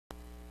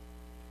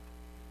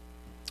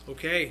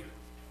Okay,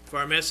 for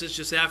our message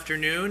this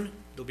afternoon,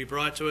 it'll be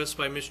brought to us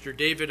by Mr.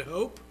 David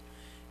Hope,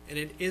 and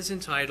it is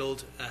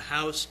entitled, A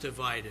House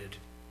Divided.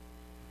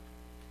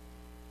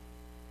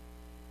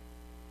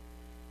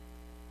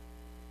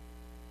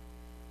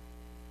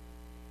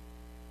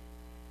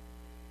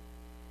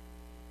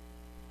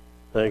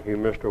 Thank you,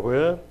 Mr.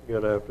 Whitt.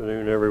 Good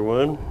afternoon,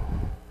 everyone.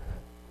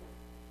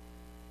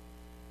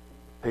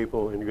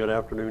 People, and good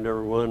afternoon,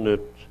 everyone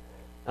that's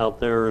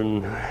out there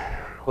in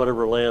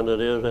whatever land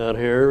it is out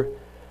here.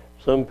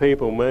 Some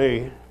people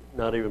may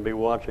not even be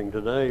watching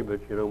today,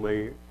 but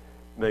may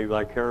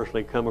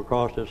vicariously come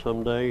across it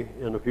someday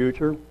in the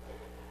future.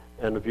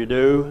 And if you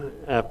do,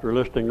 after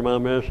listening to my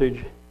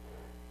message,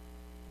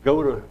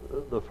 go to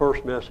the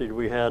first message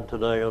we had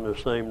today on the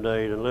same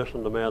date and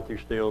listen to Matthew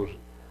Steele's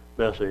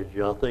message.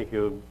 I think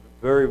you'll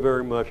very,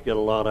 very much get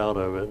a lot out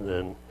of it.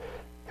 And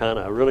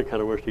I really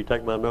kind of wish he'd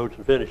take my notes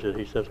and finish it.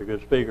 He's such a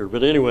good speaker.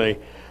 But anyway,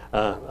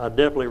 I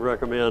definitely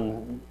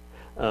recommend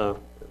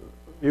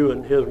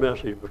viewing his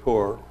message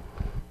before.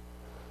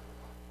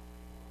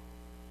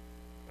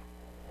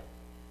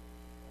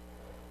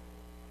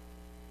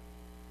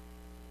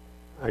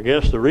 I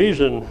guess the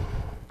reason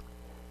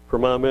for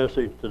my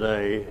message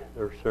today,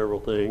 there's several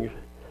things.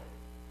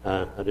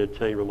 I did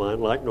change my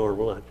mind, like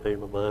normal. I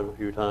changed my mind a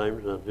few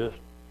times, and I just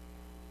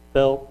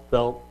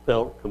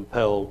felt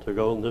compelled to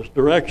go in this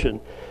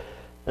direction.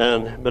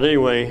 But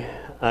anyway,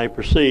 I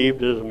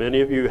perceived, as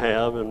many of you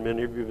have and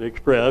many of you have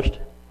expressed,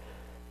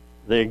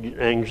 the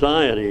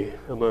anxiety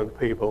among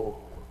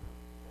people,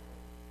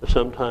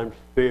 sometimes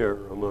fear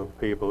among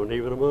people, and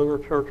even among our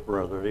church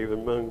brethren,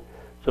 even among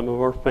some of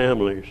our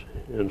families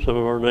and some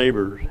of our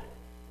neighbors.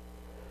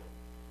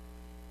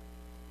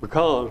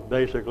 Because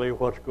basically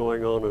what's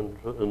going on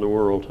in the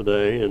world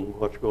today and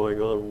what's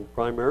going on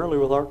primarily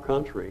with our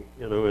country,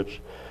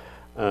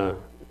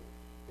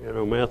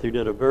 Matthew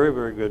did a very,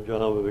 very good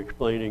job of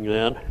explaining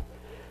that.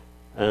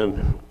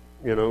 And,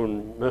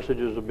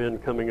 messages have been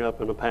coming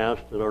up in the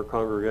past in our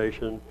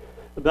congregation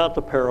about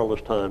the perilous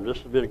times. This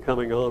has been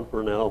coming on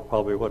for now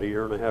probably, a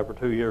year and a half or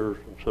 2 years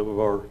from some of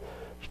our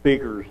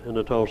speakers in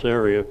the Tulsa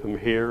area from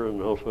here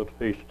and also at the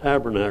Feast of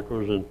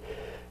Tabernacles. And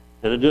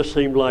it just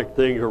seemed like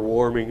things are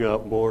warming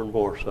up more and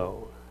more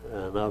so.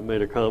 And I've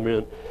made a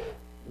comment.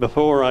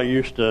 Before, I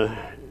used to,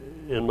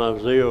 in my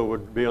zeal,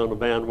 would be on the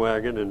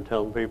bandwagon and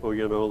telling people,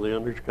 the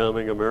end is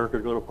coming,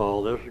 America's going to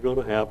fall, this is going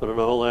to happen,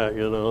 and all that,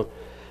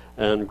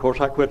 And, of course,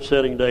 I quit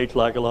setting dates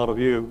like a lot of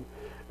you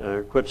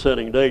quit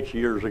setting dates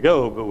years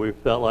ago, but we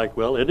felt like,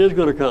 well, it is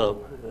going to come.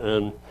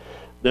 And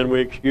then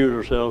we excused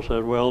ourselves and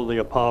said, well, the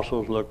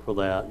apostles looked for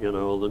that, the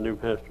New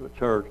Testament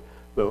church.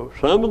 But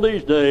some of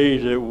these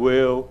days it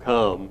will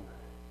come.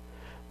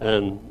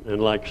 And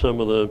like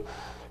some of the,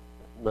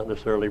 not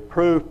necessarily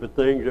proof, but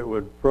things that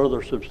would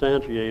further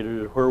substantiate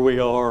it is where we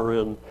are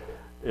in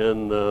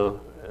the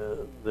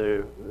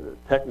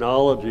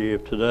technology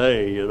of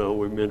today.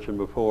 We mentioned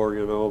before,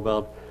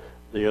 about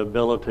the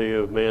ability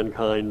of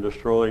mankind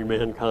destroying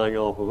mankind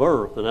off of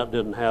Earth. And that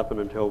didn't happen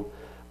until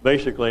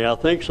basically, I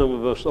think some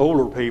of us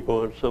older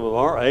people and some of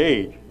our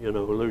age,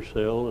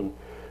 Lucille and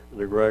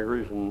the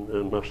Gregorys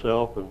and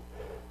myself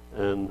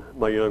and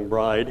my young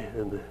bride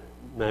and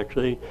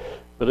Maxine.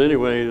 But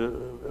anyway, a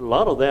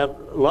lot of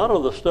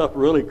the stuff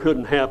really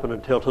couldn't happen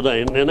until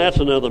today. And that's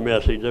another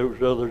message. There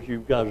was others,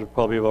 you guys have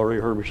probably already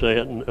heard me say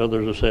it, and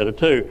others have said it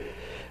too.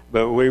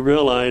 But we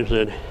realize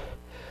that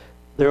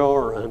there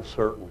are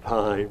uncertain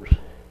times.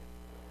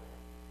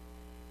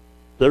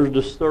 There's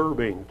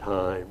disturbing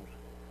times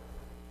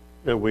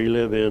that we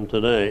live in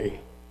today.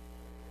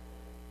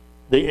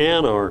 The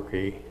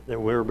anarchy that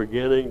we're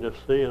beginning to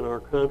see in our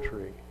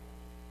country.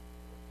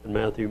 And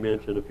Matthew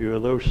mentioned a few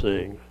of those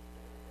things.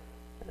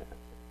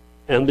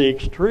 And the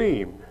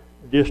extreme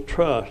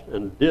distrust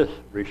and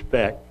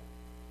disrespect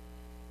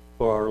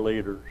for our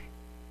leaders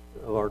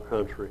of our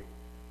country.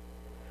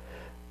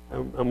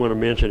 I'm going to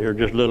mention here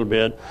just a little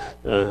bit.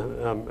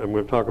 I'm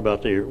going to talk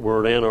about the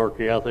word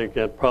anarchy. I think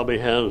that probably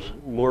has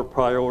more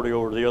priority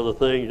over the other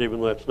things, even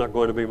though that's not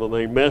going to be my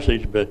main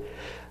message. But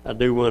I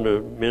do want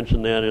to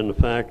mention that in the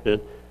fact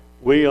that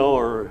we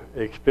are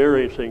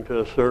experiencing,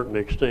 to a certain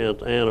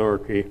extent,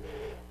 anarchy.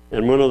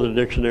 And one of the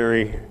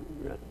dictionary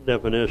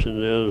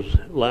definitions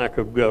is lack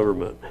of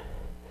government.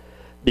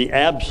 The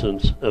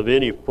absence of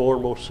any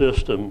formal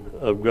system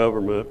of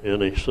government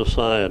in a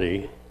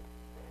society.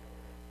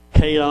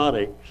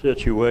 Chaotic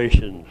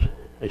situations,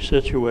 a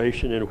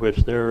situation in which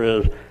there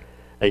is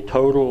a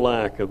total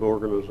lack of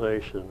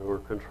organization or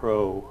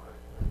control.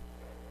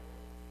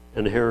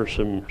 And here are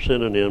some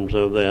synonyms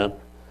of that.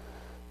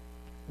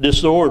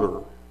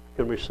 Disorder.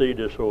 Can we see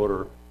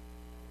disorder?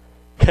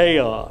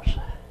 Chaos.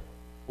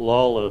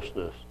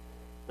 Lawlessness.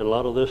 And a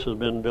lot of this has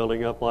been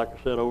building up, like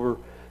I said, over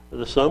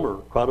the summer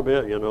quite a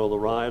bit, the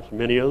riots,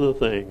 many other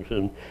things.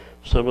 And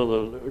some of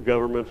the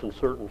governments in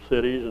certain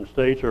cities and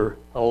states are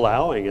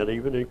allowing it,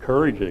 even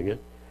encouraging it.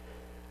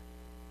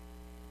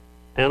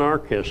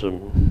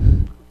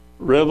 Anarchism,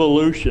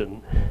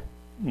 revolution,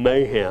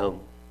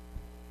 mayhem,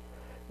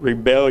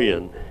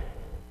 rebellion.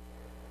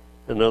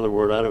 another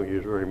word I don't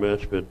use very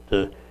much, but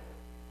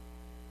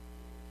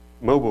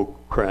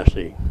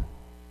mobocracy,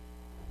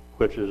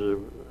 which is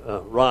a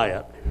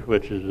riot,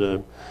 which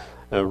is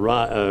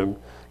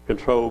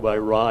controlled by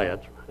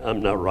riots.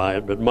 I'm not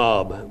riot, but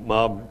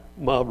mob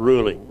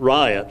ruling,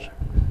 riots.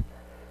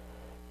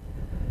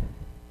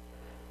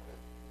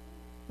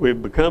 We've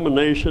become a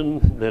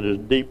nation that is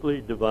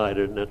deeply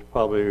divided, and that's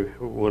probably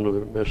one of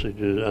the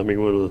messages,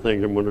 one of the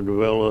things I'm going to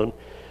dwell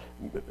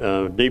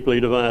on. Deeply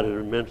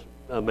divided,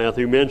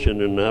 Matthew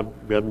mentioned, and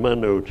I've got my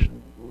notes,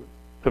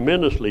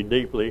 tremendously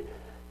deeply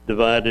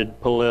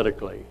divided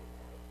politically.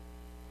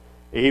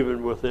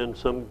 Even within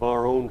some of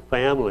our own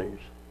families,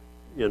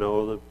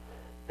 the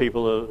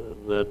people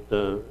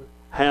that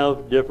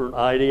have different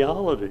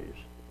ideologies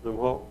than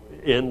what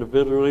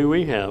individually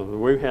we have.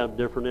 We have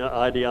different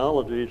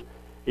ideologies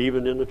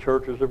even in the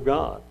churches of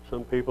God.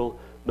 Some people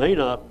may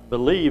not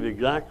believe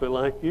exactly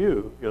like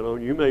you.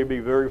 You may be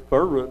very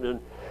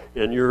fervent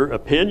in your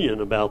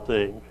opinion about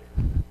things.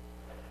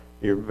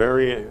 You're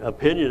very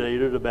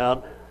opinionated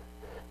about,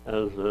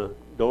 as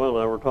Doyle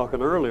and I were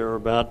talking earlier,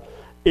 about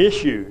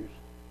issues.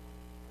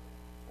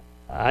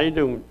 I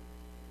don't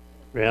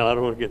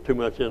want to get too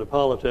much into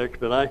politics,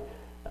 but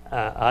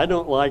I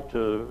don't like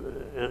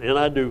to, and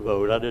I do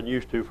vote. I didn't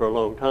used to for a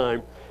long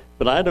time.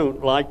 But I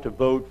don't like to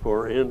vote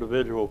for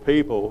individual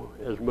people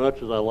as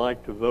much as I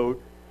like to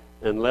vote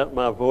and let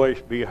my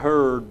voice be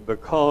heard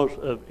because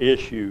of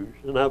issues.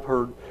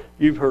 And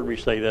you've heard me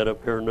say that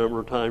up here a number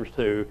of times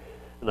too,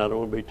 and I don't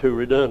want to be too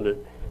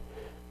redundant.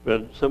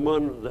 But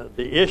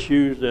the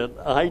issues that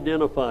I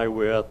identify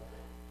with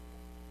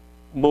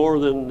more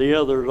than the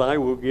others, I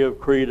will give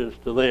credence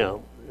to them.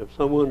 If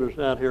someone is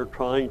out here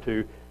trying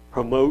to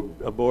promote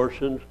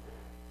abortions,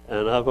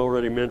 and I've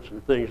already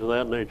mentioned things of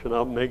that nature, and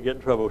I may get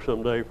in trouble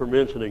someday for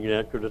mentioning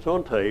that because it's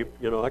on tape.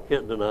 I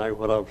can't deny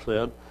what I've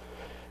said.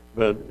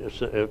 But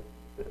if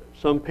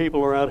some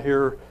people are out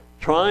here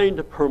trying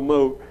to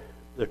promote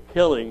the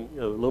killing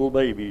of little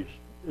babies,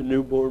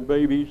 newborn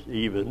babies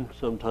even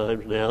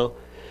sometimes now,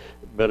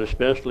 but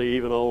especially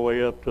even all the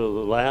way up to the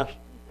last,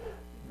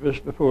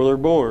 just before they're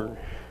born,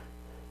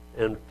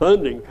 and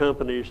funding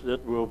companies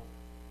that will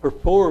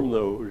perform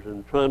those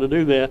and trying to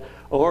do that,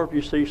 or if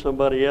you see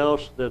somebody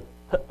else that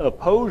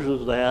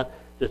opposes that's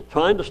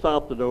trying to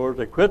stop the doors,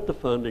 they quit the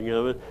funding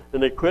of it,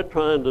 and they quit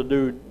trying to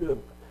do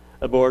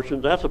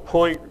abortions. That's a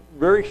point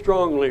very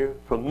strongly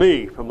from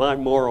me, from my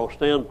moral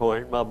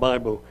standpoint, my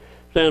Bible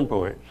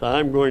standpoint. So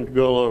I'm going to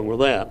go along with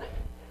that.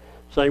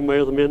 Same way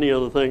with many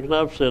other things, and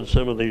I've said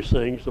some of these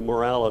things, the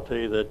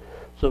morality that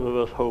some of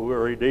us hold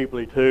very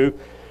deeply to,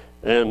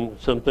 and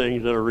some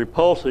things that are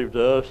repulsive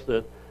to us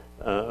that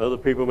other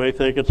people may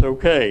think it's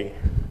okay.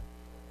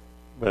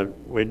 But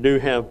we do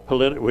have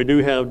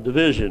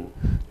division.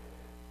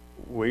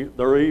 There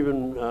are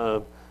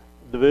even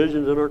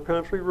divisions in our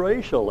country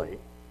racially.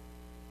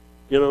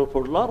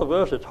 For a lot of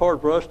us, it's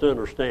hard for us to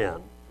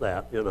understand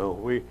that. I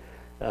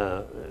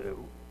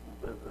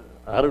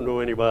don't know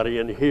anybody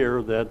in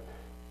here that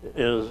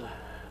is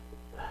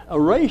a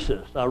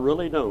racist. I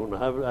really don't.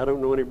 I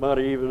don't know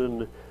anybody even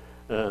in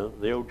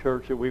the old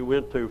church that we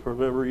went to for a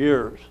number of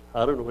years.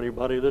 I don't know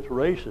anybody that's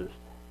racist.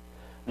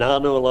 Now, I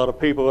know a lot of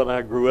people that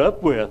I grew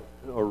up with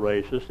are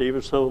racist.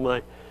 Even some of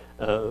my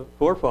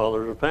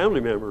forefathers and family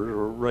members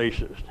are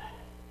racist.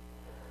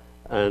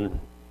 And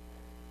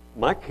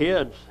my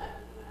kids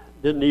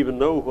didn't even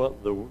know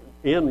what the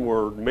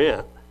N-word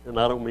meant. And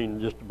I don't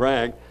mean just to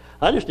brag.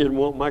 I just didn't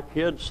want my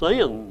kids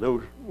saying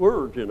those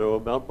words,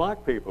 about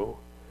black people.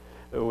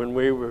 When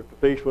we were at the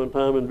feast one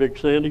time in Big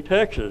Sandy,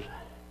 Texas,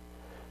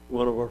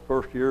 one of our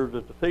first years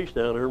at the feast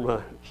down there,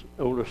 my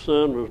oldest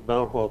son was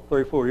about,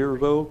 3 or 4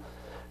 years old.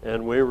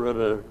 And we were at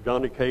a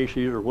Johnny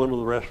Casey's or one of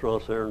the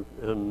restaurants there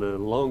in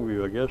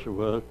Longview, I guess it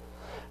was.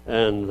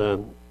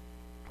 And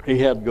he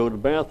had to go to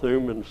the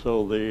bathroom, and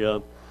so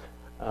the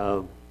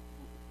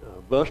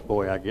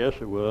busboy, I guess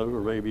it was,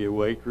 or maybe a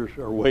waitress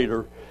or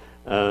waiter,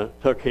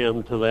 took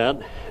him to that.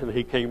 And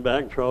he came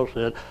back, and Charles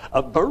said,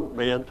 "A burnt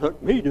man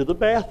took me to the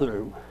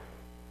bathroom."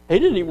 He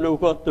didn't even know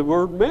what the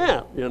word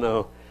meant,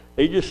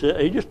 He just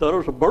thought it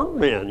was a burnt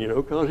man,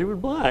 because he was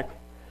black.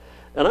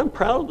 And I'm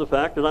proud of the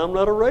fact that I'm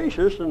not a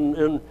racist,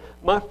 and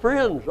my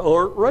friends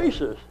aren't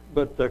racist.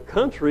 But the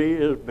country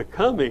is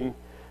becoming,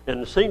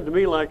 and it seemed to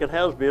me like it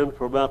has been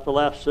for about the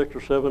last 6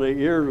 or 7, 8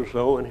 years or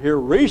so, and here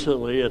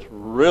recently it's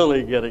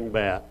really getting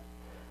bad.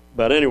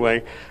 But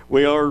anyway,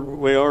 we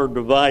are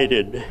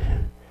divided.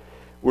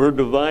 We're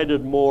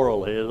divided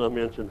morally, as I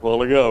mentioned a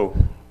while ago.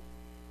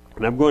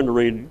 And I'm going to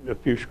read a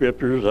few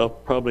scriptures. I'll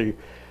probably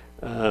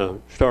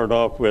start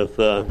off with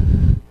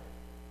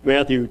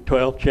Matthew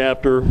 12th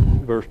chapter,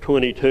 verse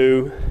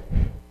 22.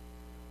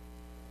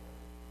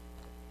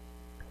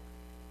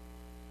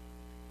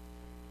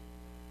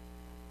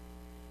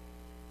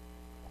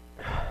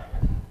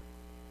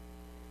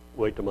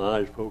 Wait till my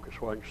eyes focus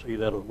so I can see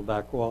that on the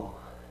back wall.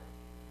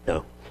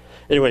 No.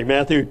 Anyway,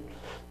 Matthew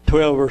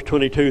 12, verse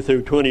 22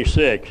 through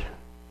 26.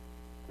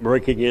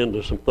 Breaking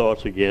into some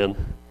thoughts again.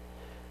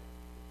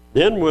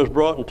 Then was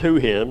brought to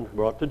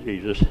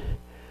Jesus,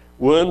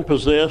 one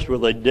possessed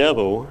with a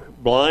devil,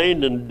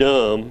 blind and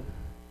dumb,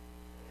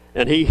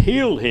 and he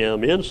healed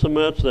him,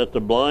 insomuch that the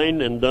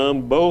blind and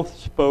dumb both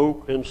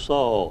spoke and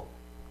saw.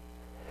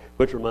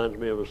 Which reminds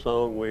me of a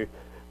song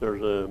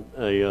there's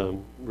a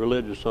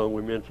religious song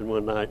we mentioned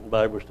one night in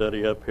Bible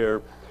study up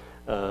here.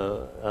 I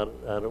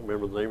don't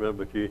remember the name of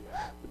it,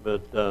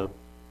 but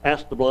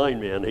ask the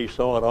blind man, he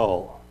saw it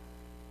all.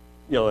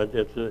 You know,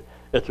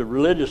 it's a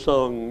religious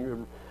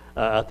song.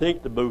 I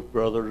think the Booth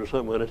Brothers or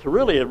someone. It's a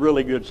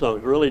really good song.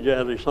 It's a really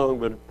jazzy song,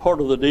 but part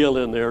of the deal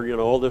in there, you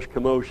know, all this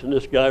commotion,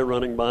 this guy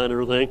running by and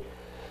everything.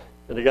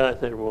 And the guy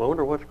said, well, I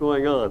wonder what's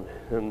going on.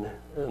 And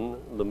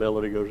the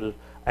melody goes,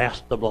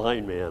 ask the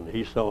blind man,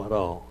 he saw it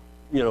all.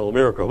 You know, a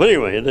miracle. But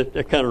anyway,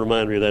 that kind of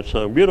reminded me of that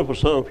song. Beautiful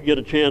song. If you get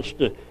a chance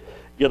to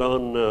get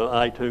on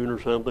iTunes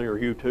or something, or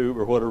YouTube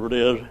or whatever it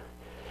is,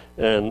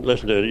 and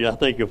listen to it, I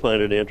think you'll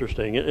find it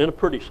interesting. And a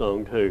pretty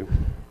song, too.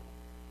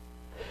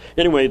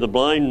 Anyway, the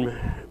blind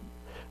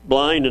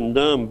and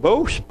dumb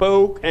both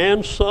spoke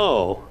and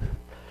saw.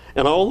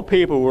 And all the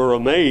people were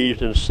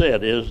amazed and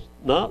said, is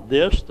not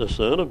this the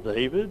son of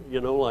David? You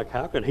know, like,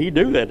 how could he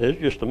do that? He's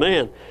just a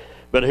man.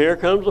 But here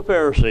comes the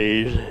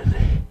Pharisees.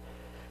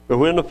 But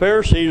when the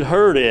Pharisees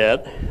heard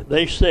it,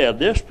 they said,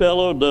 this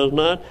fellow does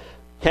not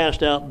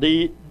cast out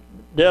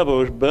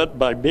devils, but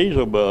by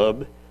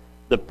Beelzebub,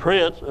 the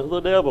prince of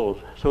the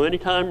devils. So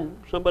anytime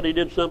somebody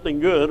did something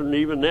good, and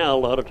even now a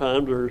lot of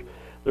times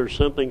there's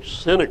something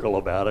cynical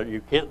about it.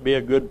 You can't be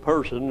a good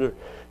person.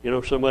 You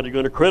know, somebody's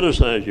going to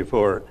criticize you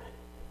for it.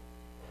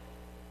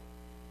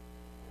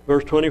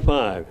 Verse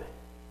 25.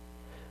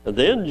 And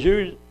then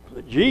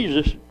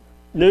Jesus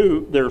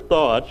knew their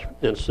thoughts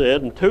and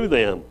said unto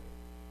them,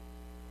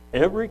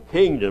 every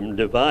kingdom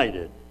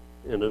divided,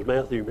 and as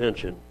Matthew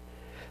mentioned,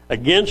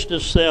 against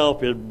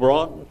itself is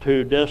brought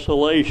to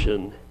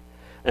desolation.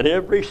 And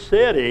every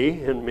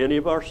city, and many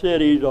of our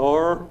cities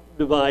are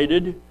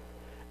divided,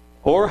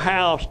 or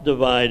house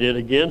divided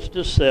against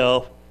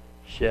itself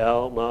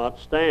shall not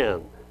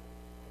stand.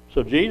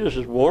 So Jesus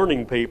is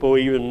warning people,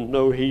 even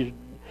though he's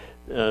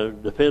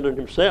not defending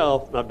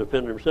himself, but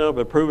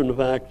proving the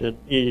fact that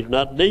he's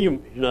not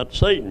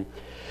Satan.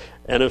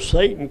 And if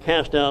Satan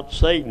cast out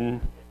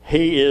Satan,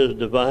 he is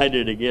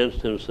divided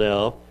against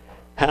himself.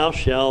 How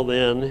shall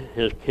then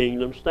his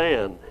kingdom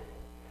stand?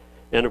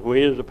 And if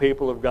we as the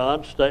people of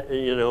God,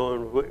 you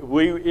know,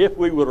 if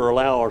we would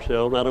allow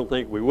ourselves, and I don't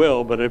think we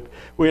will, but if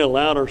we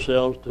allowed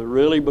ourselves to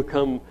really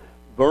become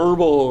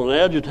verbal and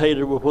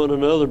agitated with one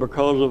another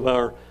because of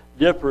our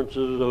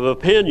differences of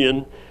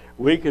opinion,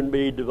 we can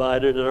be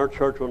divided and our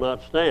church will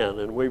not stand.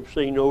 And we've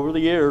seen over the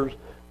years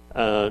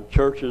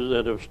churches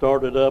that have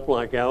started up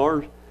like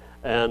ours,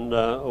 and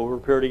over a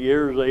period of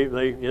years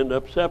they end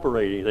up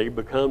separating. They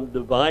become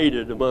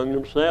divided among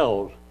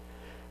themselves.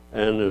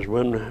 And as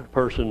one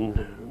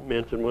person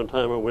mentioned one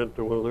time, I went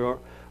to one of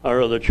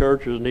our other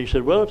churches, and he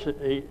said, well,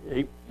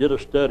 he did a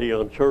study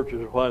on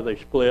churches, why they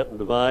split and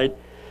divide.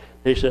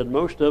 He said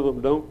most of them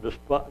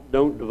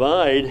don't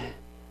divide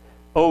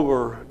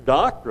over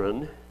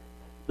doctrine.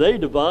 They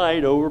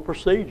divide over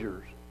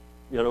procedures.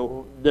 You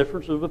know,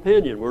 difference of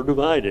opinion. We're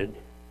divided.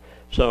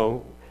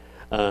 So,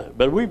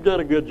 but we've done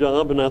a good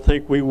job, and I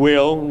think we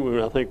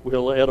will. I think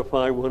we'll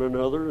edify one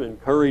another,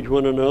 encourage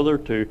one another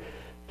to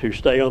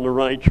stay on the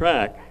right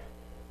track.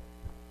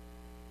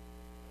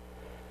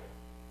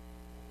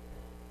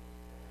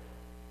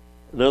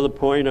 Another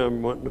point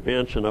I'm wanting to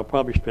mention, I'll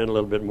probably spend a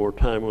little bit more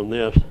time on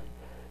this.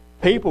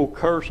 People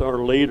curse our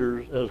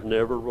leaders as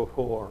never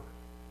before.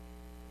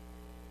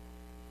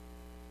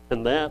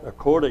 And that,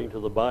 according to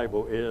the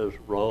Bible, is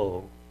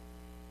wrong.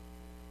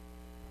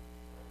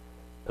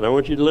 And I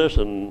want you to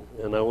listen,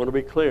 and I want to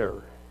be clear.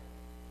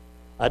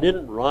 I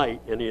didn't write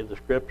any of the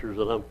scriptures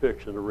that I'm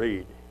fixing to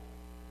read.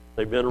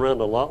 They've been around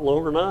a lot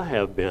longer than I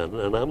have been,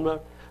 and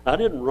I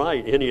didn't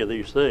write any of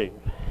these things.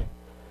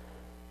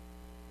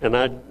 And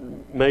I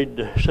made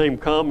the same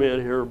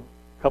comment here a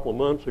couple of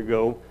months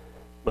ago.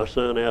 My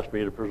son asked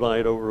me to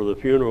preside over the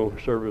funeral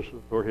service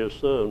for his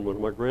son, one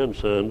of my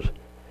grandsons.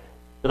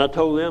 And I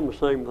told them the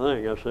same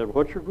thing. I said,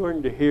 what you're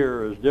going to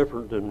hear is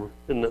different than,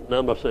 and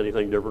I'm not saying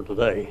anything different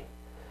today,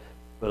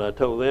 but I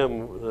told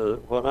them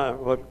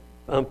what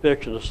I'm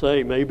fixing to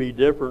say may be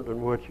different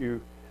than what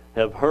you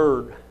have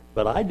heard,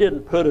 but I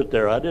didn't put it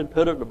there. I didn't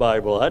put it in the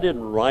Bible. I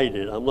didn't write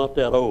it. I'm not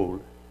that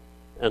old.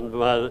 And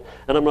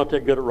I'm not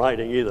that good at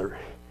writing either.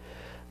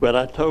 But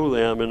I told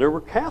them, and there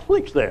were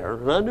Catholics there,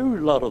 and I knew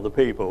a lot of the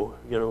people,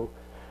 you know.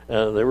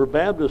 There were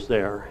Baptists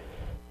there.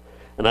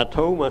 And I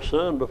told my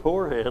son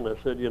beforehand, I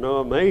said, you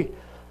know, I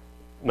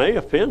may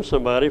offend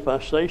somebody if I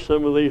say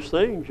some of these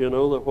things, you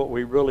know, that what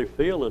we really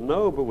feel and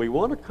know, but we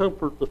want to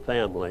comfort the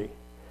family.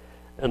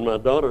 And my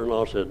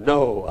daughter-in-law said,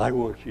 no, I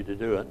want you to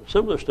do it.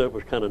 Some of the stuff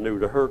was kind of new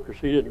to her because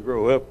she didn't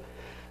grow up,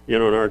 you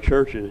know, in our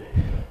churches.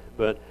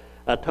 But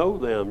I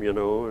told them, you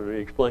know, and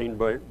explained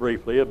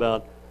briefly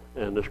about,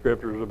 and the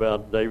scriptures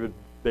about David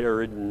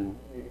buried and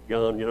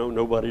gone, you know,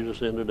 nobody's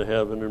ascended to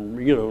heaven,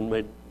 and, you know,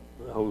 made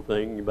the whole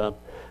thing about,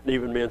 and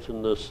even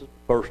mentioned this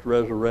first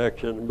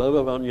resurrection, and blah,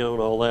 blah, blah, you know,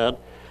 and all that.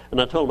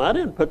 And I told him, I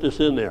didn't put this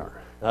in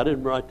there. I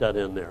didn't write that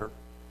in there.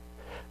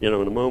 In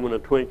a moment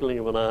of twinkling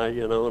of an eye,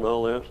 and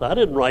all this. I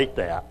didn't write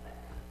that.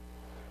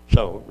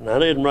 So, I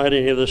didn't write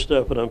any of this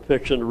stuff that I'm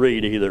fixing to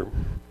read either.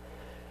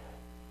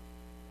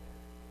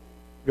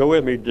 Go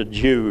with me to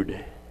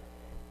Jude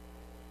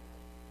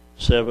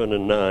 7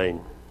 and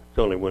 9. It's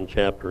only one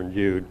chapter in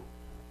Jude.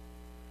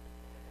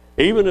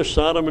 Even as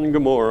Sodom and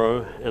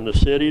Gomorrah and the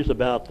cities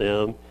about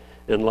them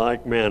in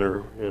like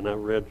manner, and I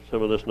read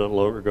some of this not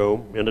long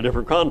ago in a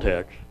different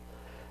context,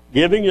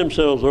 giving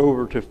themselves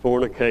over to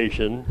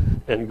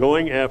fornication and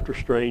going after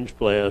strange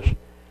flesh,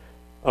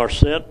 are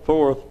set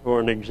forth for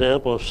an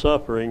example of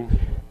suffering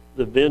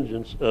the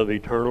vengeance of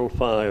eternal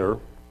fire.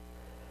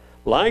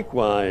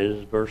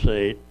 Likewise, verse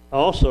 8,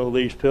 also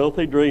these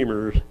filthy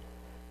dreamers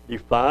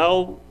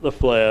defile the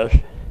flesh,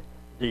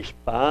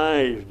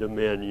 despise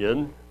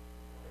dominion,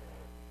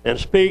 and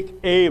speak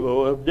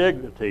evil of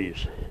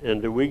dignities.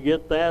 And do we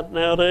get that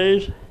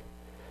nowadays?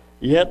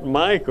 Yet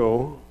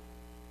Michael,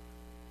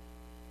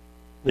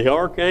 the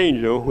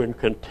archangel, when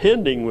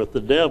contending with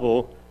the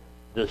devil,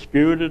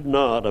 disputed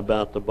not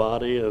about the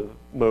body of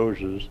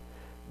Moses,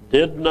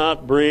 did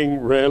not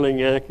bring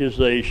railing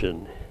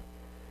accusation,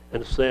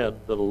 and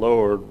said, the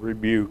Lord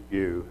rebuke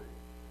you.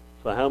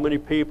 So how many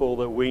people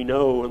that we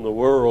know in the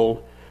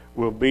world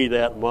will be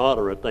that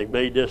moderate? They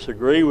may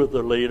disagree with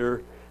their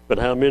leader, but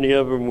how many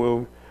of them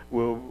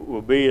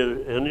will be,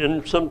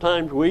 and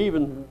sometimes we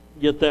even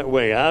get that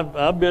way.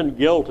 I've been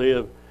guilty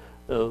of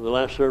the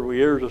last several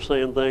years of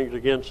saying things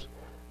against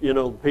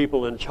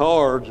people in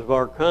charge of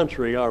our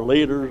country, our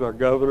leaders, our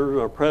governors,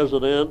 our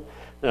president,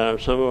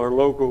 some of our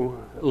local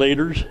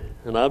leaders,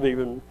 and I've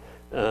even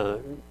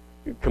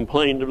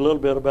complained a little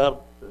bit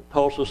about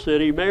Tulsa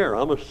City Mayor.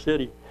 I'm a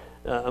citizen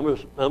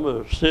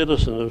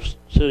of the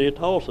city of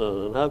Tulsa,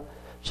 and I've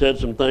said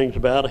some things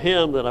about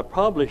him that I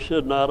probably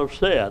should not have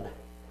said,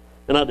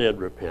 and I did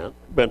repent.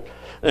 But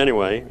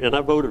anyway, and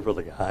I voted for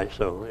the guy,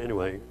 so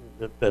anyway,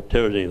 that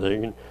tells you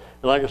anything. And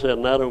like I said,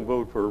 and I don't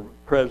vote for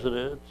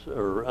presidents,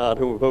 or I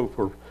don't vote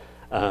for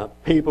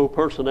people,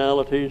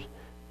 personalities,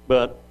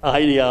 but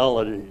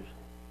ideologies.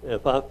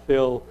 If I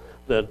feel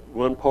that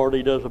one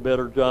party does a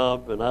better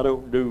job, and I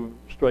don't do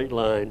straight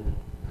line.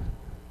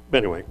 But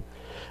anyway,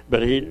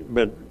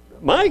 but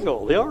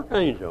Michael, the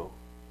archangel,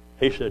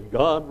 he said,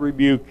 God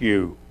rebuke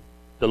you,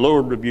 the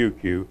Lord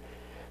rebuke you.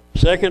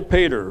 2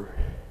 Peter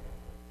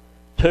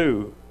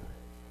 2,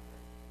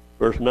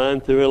 verse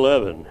 9 through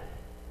 11.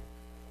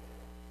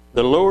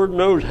 The Lord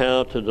knows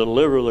how to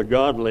deliver the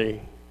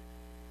godly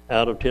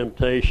out of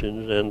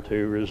temptations and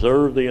to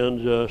reserve the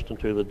unjust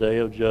unto the day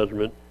of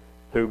judgment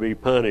to be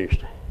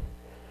punished.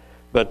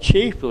 But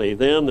chiefly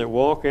them that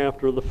walk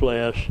after the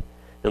flesh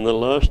and the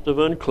lust of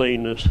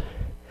uncleanness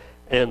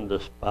and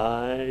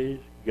despise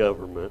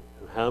government.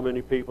 And how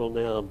many people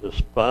now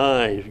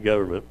despise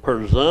government?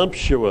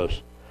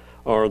 Presumptuous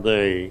are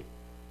they,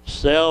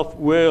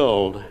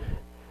 self-willed,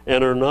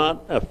 and are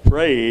not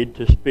afraid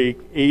to speak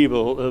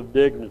evil of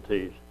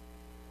dignities.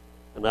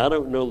 And I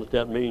don't know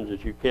that means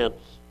that you can't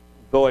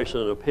voice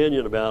an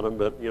opinion about them,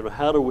 but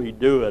how do we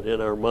do it in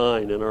our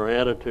mind, in our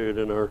attitude,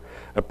 in our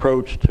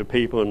approach to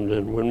people,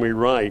 and when we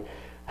write?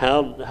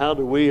 How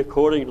do we,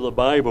 according to the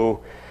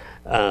Bible,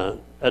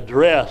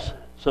 address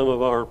some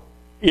of our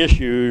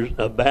issues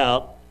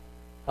about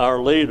our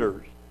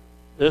leaders?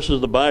 This is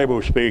the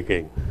Bible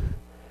speaking.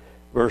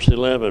 Verse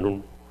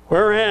 11,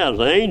 whereas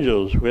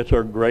angels, which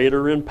are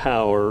greater in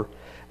power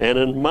and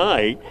in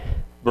might,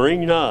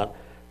 bring not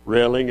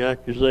railing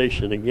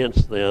accusation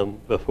against them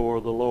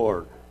before the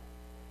Lord.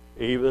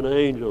 Even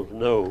angels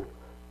know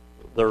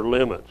their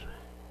limits.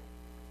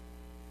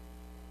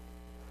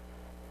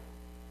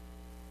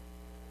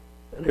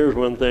 And here's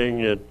one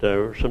thing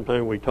that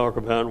sometimes we talk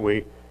about, and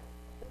we,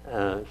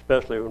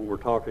 especially when we're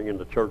talking in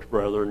the church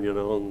brethren,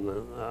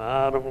 and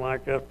I don't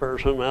like that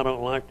person, I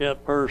don't like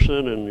that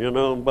person,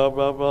 and blah,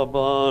 blah, blah,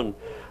 blah, and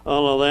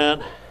all of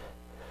that.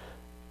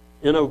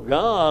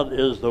 God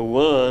is the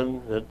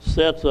one that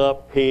sets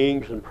up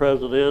kings and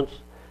presidents,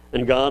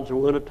 and God's the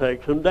one that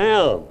takes them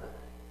down.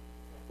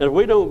 And if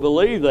we don't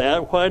believe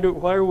that,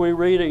 why are we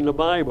reading the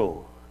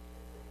Bible?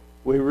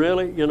 We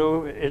really,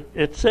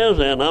 it says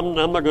that, and I'm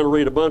not going to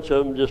read a bunch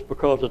of them just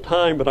because of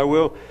time, but I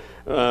will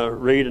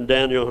read in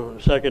Daniel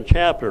 2nd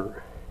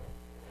chapter.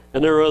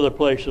 And there are other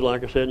places,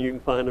 like I said, you can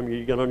find them.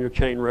 You get on your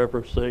chain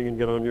reference thing and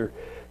get on your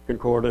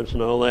concordance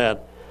and all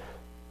that.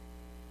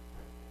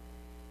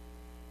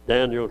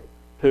 Daniel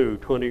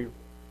 2:20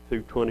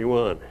 through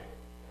 21.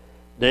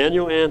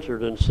 Daniel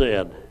answered and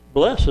said,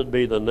 blessed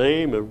be the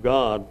name of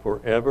God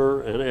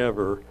forever and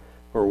ever,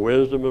 for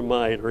wisdom and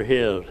might are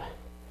his.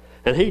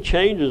 And he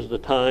changes the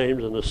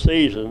times and the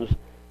seasons.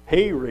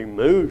 He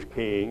removes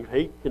kings.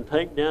 He can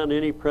take down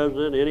any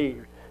president, any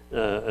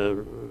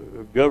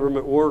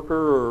government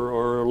worker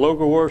or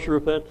local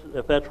worshipper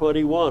if that's what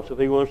he wants, if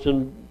he wants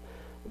to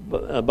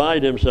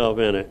abide himself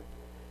in it.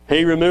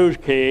 He removes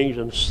kings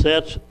and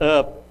sets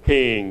up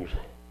kings.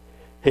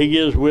 He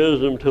gives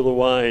wisdom to the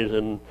wise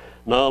and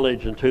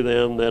knowledge unto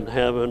them that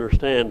have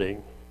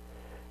understanding.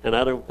 And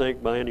I don't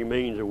think by any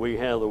means that we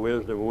have the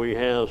wisdom we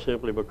have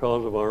simply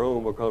because of our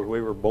own, because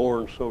we were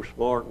born so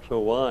smart and so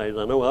wise.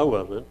 I know I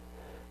wasn't.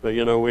 But,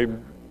 you know, we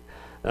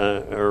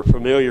are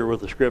familiar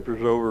with the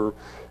scriptures over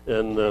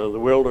in the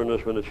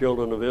wilderness when the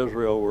children of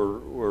Israel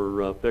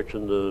were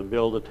fixing to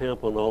build a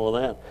temple and all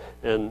of that.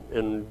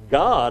 And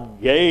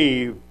God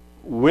gave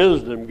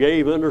wisdom,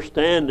 gave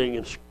understanding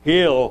and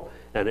skill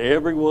in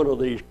every one of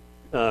these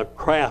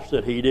crafts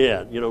that he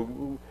did. You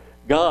know,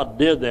 God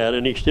did that,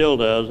 and he still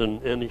does,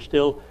 and he's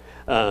still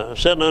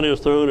sitting on his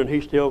throne, and he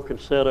still can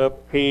set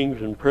up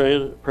kings and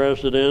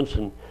presidents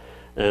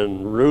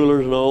and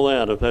rulers and all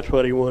that if that's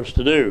what he wants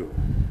to do.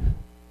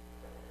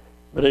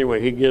 But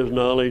anyway, he gives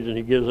knowledge and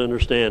he gives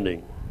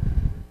understanding.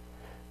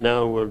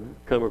 Now we'll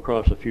come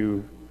across a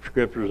few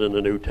scriptures in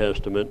the New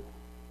Testament.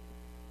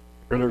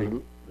 And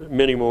there's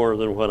many more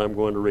than what I'm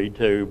going to read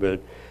too, but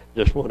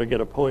just want to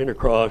get a point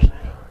across.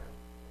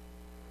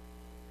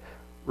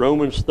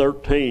 Romans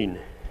 13.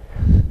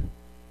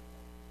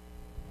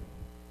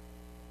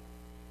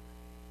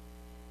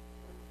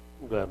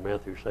 I'm glad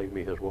Matthew saved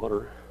me his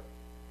water.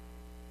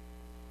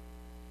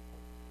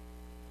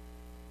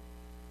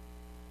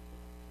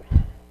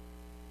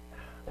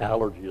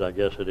 Allergies, I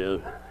guess it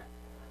is.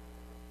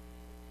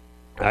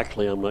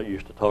 Actually, I'm not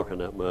used to talking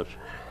that much.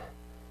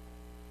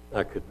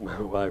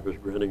 My wife is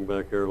grinning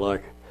back there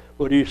like,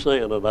 what are you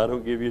saying, that I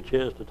don't give you a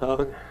chance to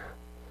talk?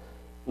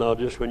 No,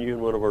 just when you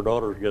and one of our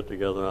daughters get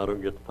together, I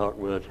don't get to talk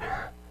much.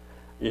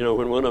 You know,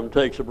 when one of them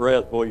takes a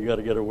breath, boy, you got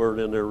to get a word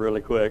in there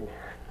really quick.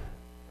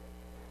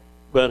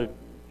 But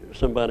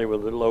somebody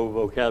with a low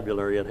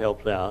vocabulary, it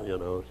helps out, you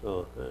know.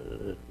 So,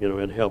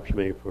 it helps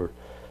me for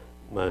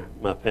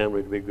my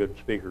family to be good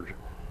speakers.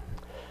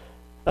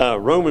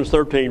 Romans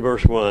 13,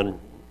 verse 1.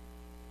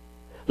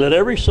 Let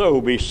every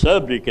soul be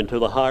subject unto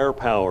the higher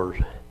powers,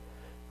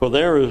 for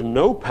there is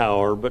no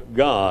power but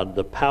God.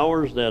 The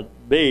powers that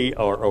be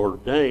are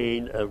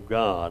ordained of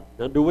God.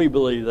 Now, do we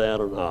believe that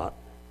or not?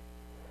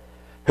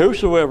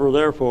 Whosoever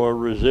therefore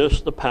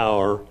resists the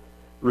power,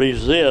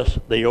 resists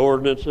the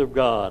ordinance of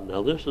God.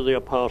 Now, this is the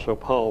Apostle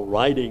Paul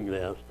writing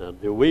this. Now,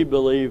 do we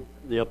believe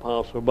the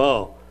Apostle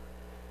Paul?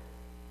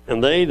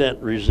 And they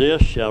that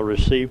resist shall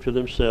receive to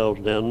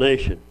themselves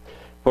damnation.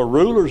 For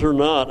rulers are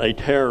not a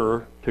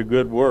terror to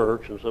good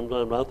works, and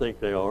sometimes I think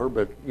they are,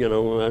 but, you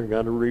know, I've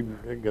got to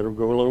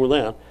go along with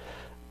that.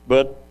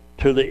 But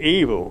to the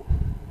evil,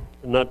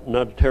 not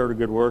a terror to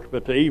good works,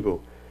 but to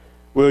evil.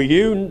 Will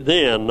you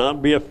then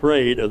not be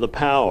afraid of the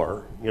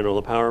power, you know,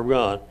 the power of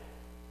God?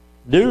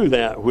 Do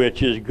that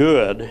which is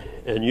good,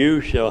 and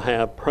you shall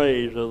have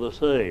praise of the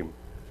same.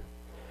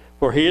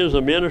 For he is a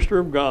minister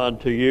of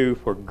God to you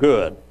for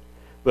good.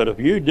 But if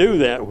you do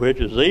that which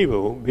is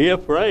evil, be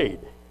afraid.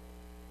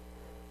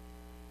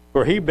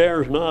 For he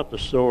bears not the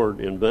sword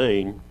in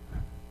vain,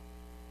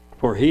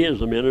 for he is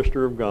the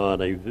minister of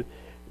God, a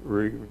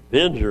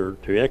revenger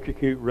to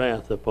execute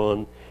wrath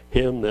upon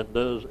him that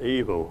does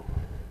evil.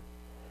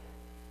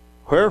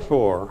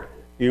 Wherefore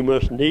you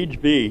must needs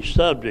be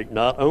subject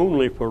not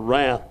only for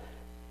wrath,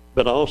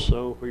 but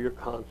also for your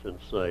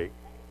conscience sake.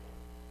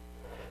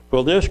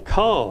 For this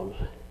cause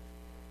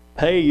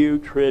pay you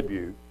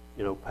tribute,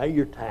 you know, pay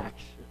your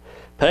tax.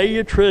 Pay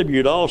your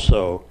tribute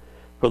also,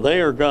 for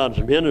they are God's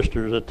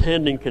ministers,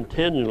 attending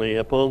continually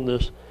upon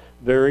this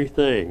very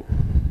thing.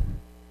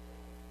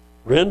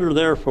 Render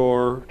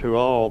therefore to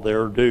all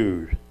their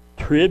dues,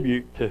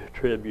 tribute to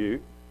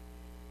tribute,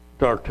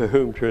 or to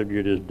whom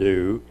tribute is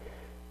due,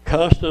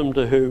 custom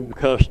to whom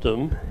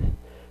custom,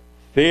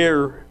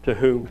 fear to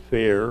whom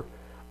fear,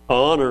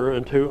 honor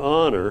unto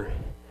honor.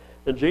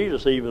 And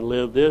Jesus even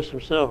lived this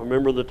himself.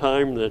 Remember the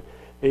time that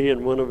he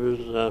and one of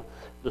his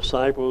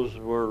disciples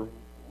were,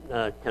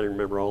 I can't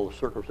remember all the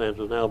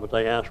circumstances now, but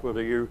they asked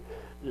whether do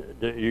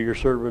your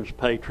servants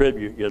pay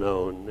tribute, you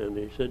know, and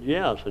he said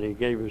yes, and he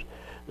gave his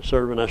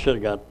servant, I should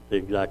have got the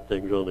exact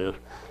things on this,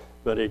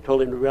 but he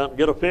told him to go out and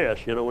get a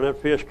fish. You know, when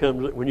that fish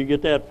comes, when you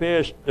get that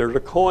fish, there's a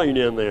coin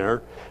in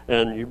there,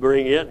 and you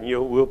bring it, and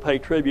we'll pay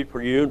tribute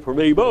for you and for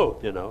me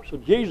both, you know. So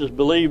Jesus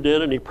believed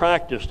in it, and he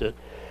practiced it,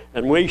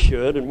 and we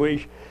should,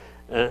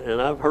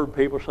 and I've heard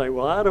people say,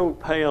 well, I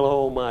don't pay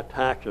all my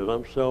taxes.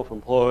 I'm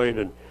self-employed,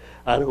 and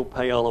I don't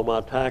pay all of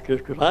my taxes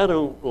because I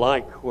don't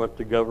like what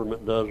the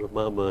government does with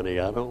my money.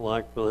 I don't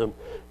like for them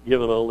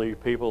giving all these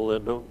people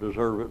that don't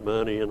deserve it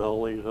money and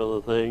all these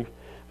other things.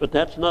 But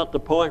that's not the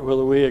point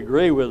whether we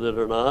agree with it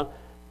or not.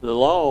 The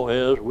law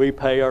is we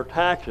pay our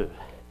taxes.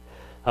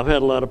 I've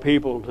had a lot of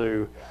people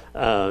to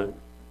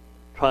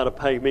try to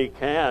pay me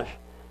cash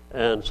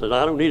and said,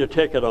 I don't need a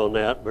ticket on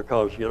that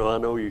because, you know, I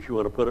know you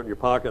want to put it in your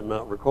pocket and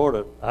not record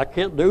it. I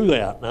can't do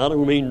that. Now, I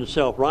don't mean to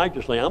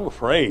self-righteously. I'm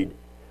afraid.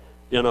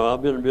 You know,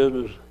 I've been in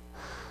business,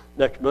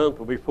 next month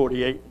will be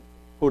 48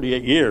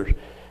 years,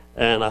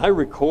 and I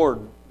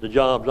record the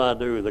jobs I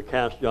do, the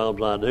cash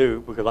jobs I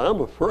do, because I'm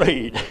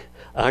afraid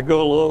I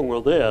go along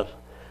with this.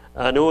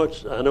 I know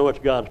it's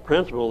God's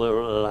principle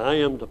that I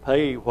am to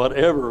pay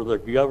whatever the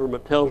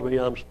government tells me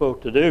I'm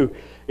supposed to do.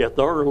 If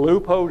there are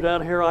loopholes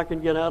out here I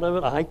can get out of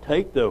it, I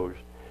take those.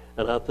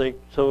 And I think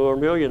some of our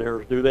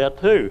millionaires do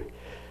that too.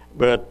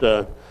 But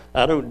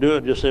I don't do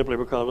it just simply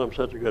because I'm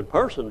such a good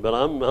person. But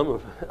I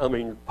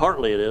mean,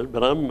 partly it is.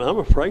 But I'm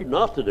afraid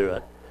not to do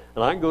it.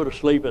 And I can go to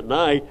sleep at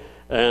night,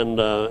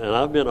 and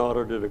I've been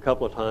audited a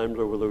couple of times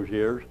over those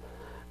years.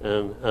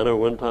 And I know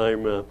one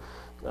time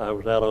I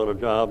was out on a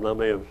job, and I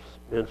may have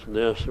mentioned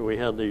this. We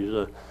had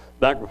these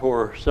back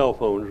before cell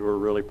phones were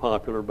really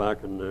popular,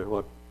 back in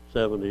the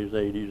 70s,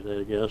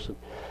 80s, I guess. And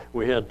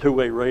we had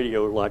two-way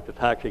radios like the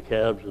taxi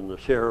cabs and the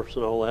sheriffs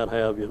and all that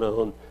have, you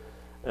know.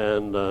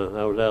 And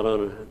I was out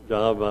on a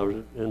job. I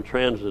was in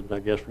transit, I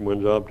guess, from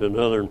one job to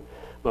another. And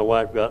my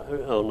wife got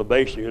on the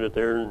base unit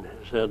there and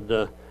said,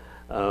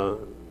 IRS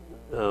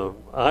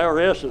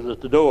is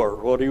at the door.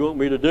 What do you want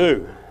me to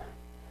do?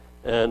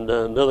 And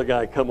another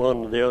guy come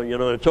on the deal, you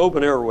know, it's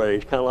open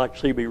airways, kind of like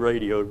CB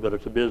radios, but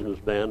it's a business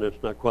band.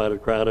 It's not quite as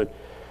crowded.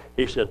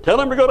 He said,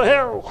 tell him to go to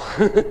hell.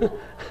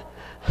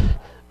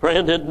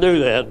 Fran didn't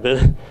do that,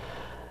 but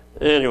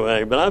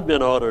anyway, but I've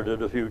been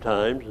audited a few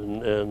times,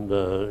 and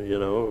you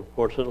know,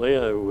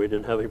 fortunately, we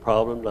didn't have any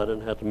problems. I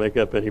didn't have to make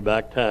up any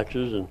back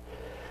taxes, and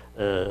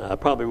I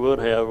probably would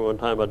have. One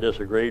time I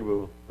disagreed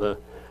with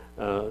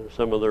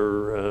some of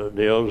their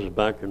deals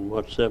back in,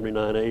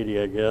 79, 80,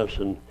 I guess,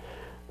 and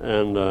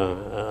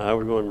I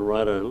was going to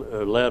write a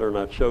letter, and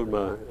I showed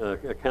my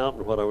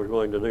accountant what I was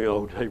going to do.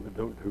 Oh, David,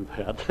 don't do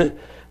that.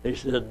 He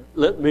said,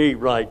 let me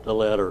write the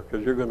letter,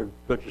 because you're going to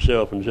put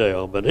yourself in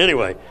jail. But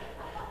anyway,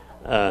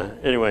 I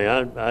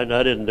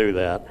didn't do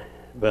that.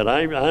 But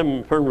I'm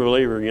a firm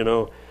believer, you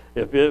know,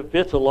 if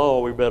it's a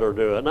law, we better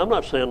do it. And I'm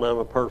not saying I'm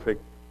a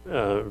perfect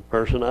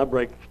person. I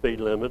break the speed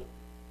limit.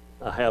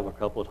 I have a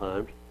couple of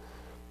times.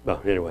 Well,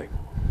 anyway.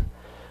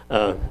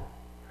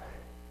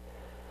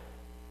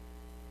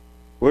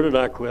 Where did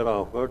I quit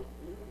off? Is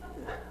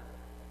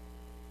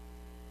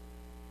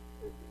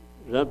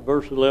that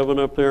verse 11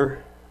 up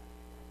there?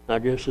 I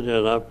guess it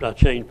is. I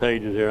changed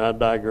pages here. I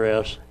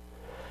digress.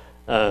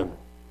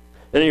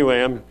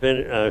 Anyway,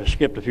 I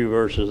skipped a few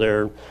verses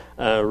there.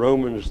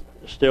 Romans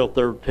still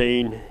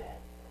 13,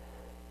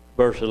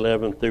 verse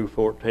 11 through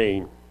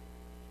 14.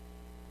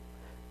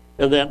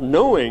 And that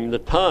knowing the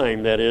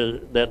time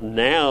that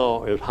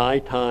now is high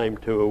time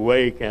to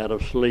awake out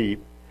of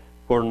sleep,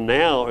 for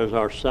now is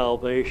our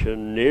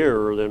salvation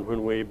nearer than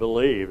when we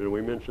believed. And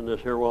we mentioned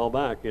this here a while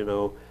back, you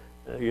know.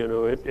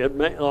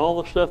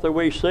 All the stuff that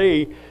we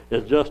see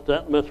is just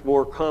that much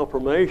more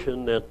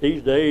confirmation that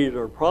these days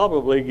are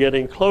probably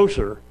getting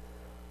closer.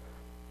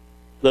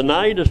 The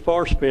night is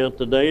far spent,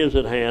 the day is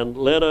at hand.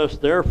 Let us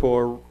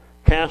therefore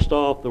cast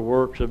off the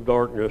works of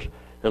darkness,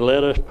 and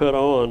let us put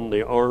on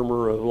the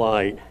armor of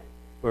light.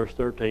 Verse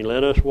 13,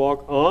 let us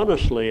walk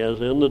honestly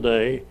as in the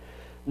day,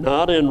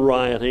 not in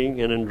rioting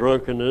and in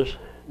drunkenness,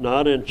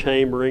 not in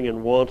chambering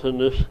and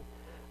wantonness,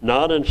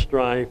 not in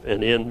strife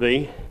and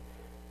envy,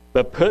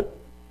 but put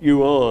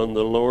you on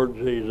the Lord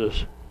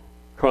Jesus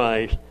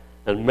Christ,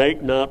 and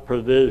make not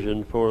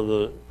provision for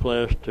the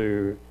flesh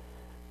to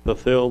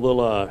fulfill the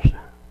lust.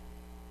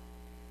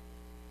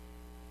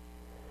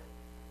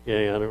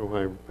 Yeah, I don't know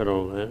why I put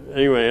on that.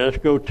 Anyway, let's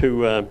go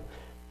to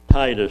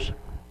Titus,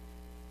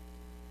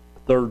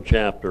 3rd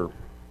chapter,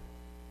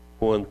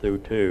 1 through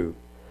 2.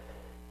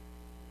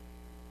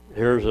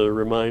 Here's a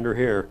reminder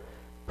here.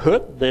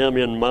 Put them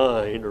in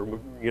mind, or,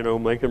 you know,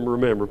 make them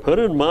remember. Put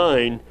in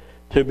mind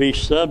to be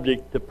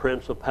subject to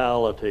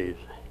principalities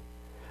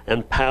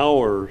and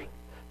powers,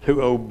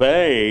 to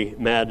obey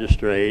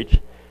magistrates,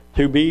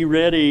 to be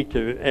ready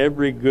to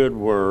every good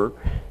work,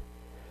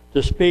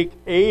 to speak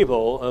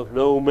evil of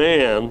no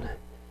man,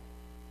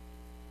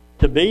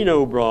 to be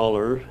no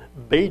brawlers,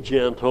 be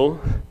gentle,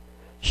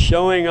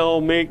 showing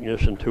all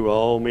meekness unto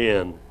all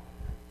men.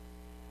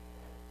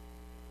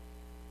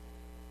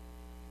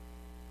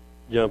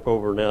 Jump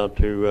over now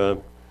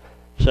to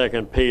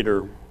 2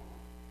 Peter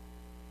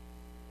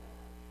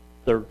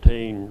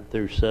 13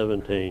 through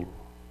 17.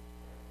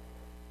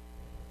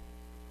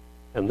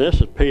 And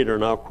this is Peter,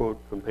 and I'll quote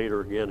from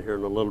Peter again here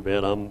in a little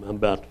bit. I'm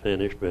about to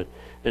finish, but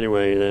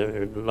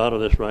anyway, a lot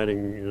of this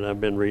writing that I've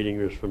been reading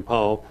is from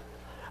Paul.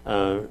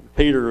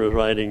 Peter is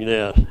writing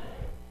this.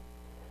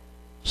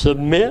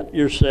 Submit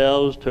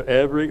yourselves to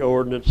every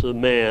ordinance of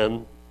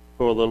man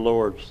for the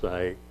Lord's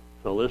sake.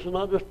 So this is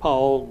not just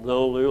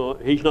Paul.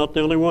 He's not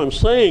the only one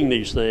saying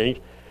these things.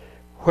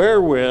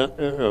 Wherewith,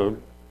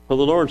 for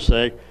the Lord's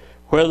sake,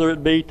 whether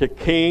it be to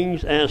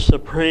kings as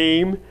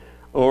supreme,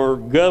 or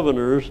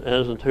governors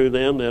as unto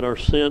them that are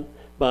sent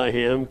by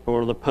him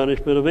for the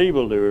punishment of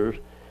evildoers,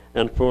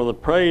 and for the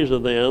praise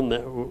of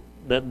them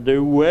that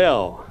do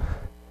well.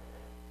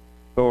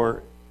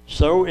 For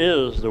so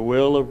is the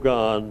will of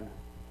God,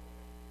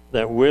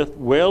 that with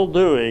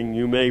well-doing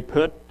you may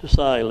put to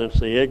silence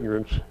the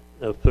ignorance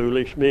of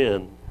foolish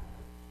men,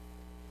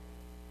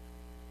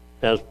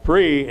 as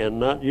free and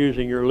not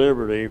using your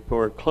liberty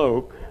for a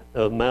cloak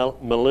of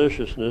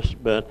maliciousness,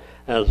 but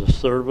as a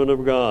servant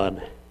of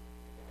God.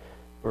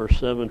 Verse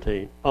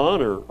 17,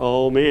 honor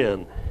all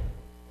men,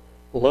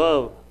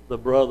 love the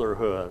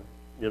brotherhood,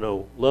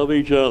 love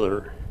each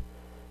other,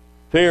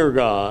 fear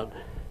God,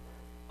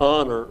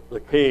 honor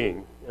the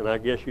king. and I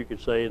guess you could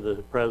say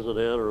the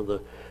president or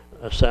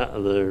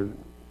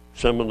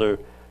some of the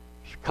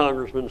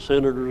congressmen,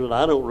 senators that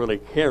I don't really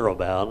care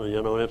about.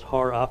 You know, it's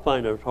hard. I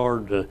find it's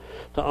hard to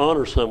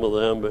honor some of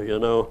them, but you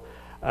know,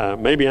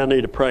 maybe I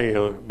need to pray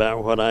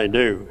about what I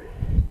do.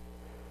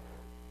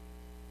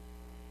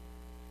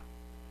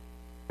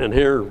 And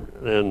here,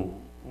 and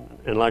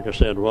like I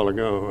said a while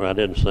ago, I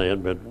didn't say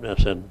it, but I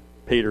said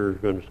Peter is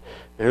going to.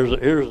 Here's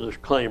a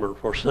disclaimer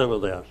for some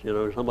of this. You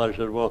know, somebody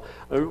said, "Well,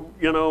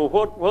 you know,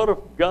 what if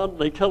God?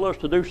 They tell us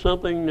to do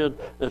something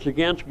that's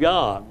against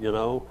God." You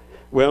know,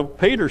 well,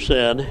 Peter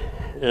said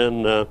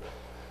in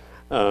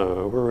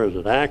where is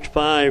it? Acts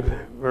 5,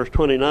 verse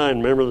 29.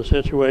 Remember the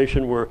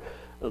situation where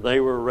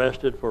they were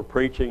arrested for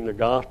preaching the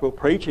gospel,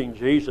 preaching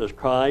Jesus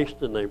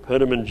Christ, and they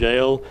put him in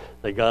jail.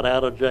 They got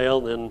out of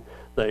jail, then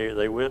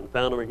they went and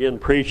found him again,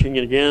 preaching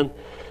it again.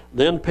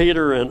 Then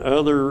Peter and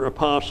other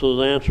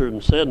apostles answered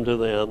and said unto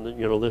them,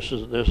 you know, this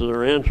is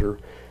their answer,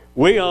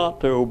 we ought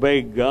to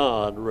obey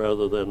God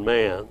rather than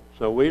man.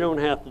 So we don't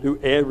have to do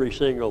every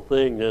single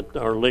thing that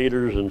our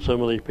leaders and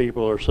some of these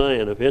people are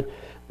saying. If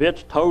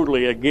it's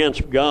totally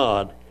against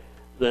God,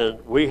 then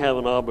we have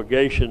an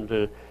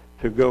obligation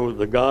to go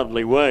the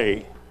godly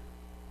way.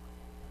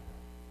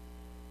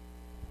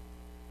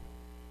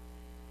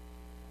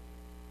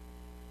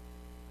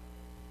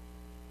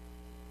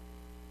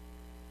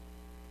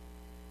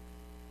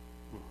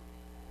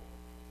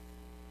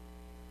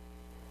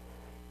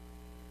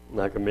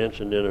 Like I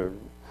mentioned in a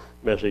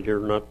message here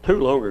not too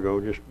long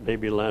ago, just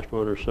maybe the last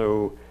one or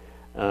so,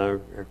 I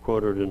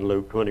quoted in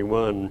Luke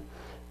 21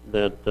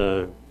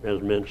 that,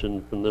 as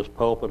mentioned from this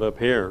pulpit up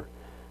here,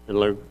 in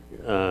Luke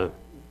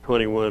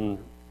 21,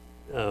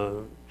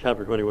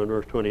 chapter 21,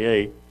 verse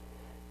 28,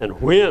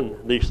 and when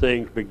these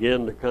things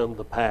begin to come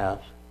to pass,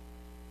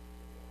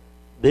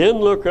 then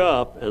look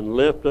up and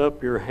lift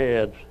up your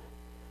heads,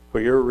 for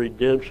your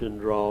redemption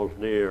draws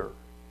near.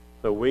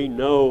 So we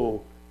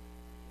know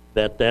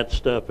that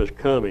stuff is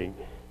coming.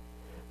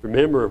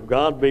 Remember, if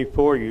God be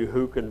for you,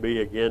 who can be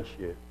against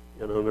you?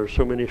 You know, there's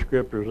so many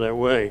scriptures that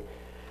way.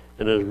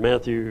 And as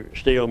Matthew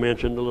Steele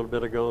mentioned a little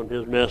bit ago in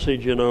his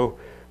message, you know,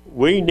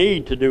 we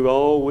need to do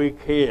all we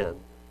can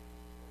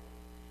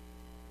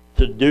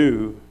to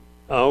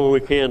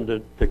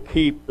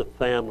keep the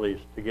families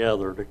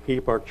together, to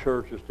keep our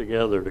churches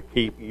together, to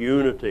keep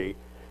unity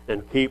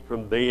and keep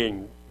from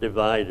being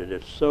divided.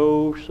 It's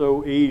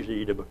so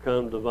easy to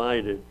become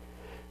divided.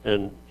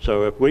 And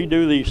so if we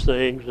do these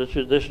things, this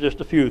is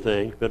just a few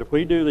things, but if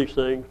we do these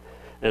things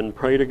and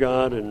pray to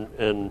God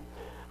and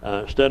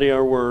study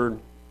our Word,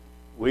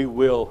 we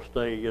will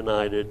stay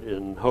united,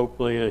 and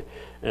hopefully,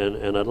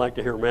 and I'd like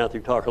to hear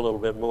Matthew talk a little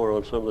bit more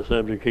on some of the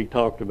subjects he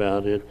talked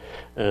about,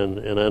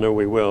 and I know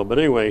we will. But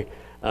anyway,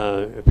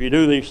 if you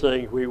do these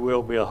things, we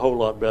will be a whole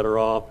lot better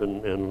off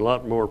and a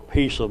lot more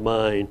peace of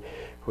mind.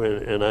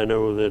 And I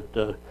know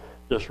that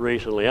just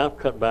recently I've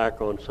cut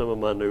back on some of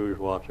my news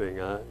watching.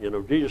 You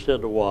know, Jesus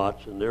said to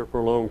watch, and there for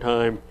a long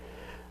time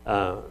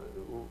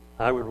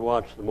I would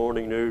watch the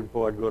morning news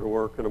before I'd go to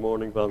work in the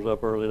morning if I was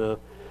up early enough.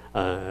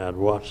 I'd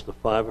watch the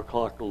 5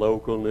 o'clock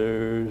local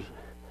news.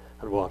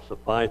 I'd watch the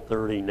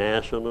 5:30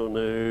 national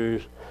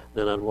news.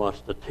 Then I'd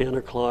watch the 10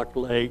 o'clock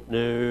late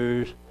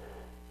news.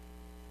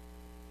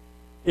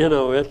 You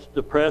know, it's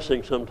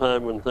depressing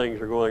sometimes when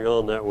things are going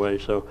on that way.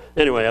 So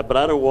anyway, but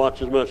I don't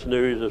watch as much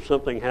news. If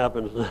something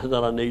happens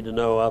that I need to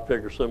know, I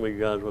figure some of you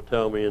guys will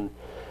tell me,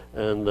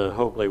 and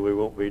hopefully we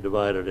won't be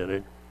divided in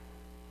it.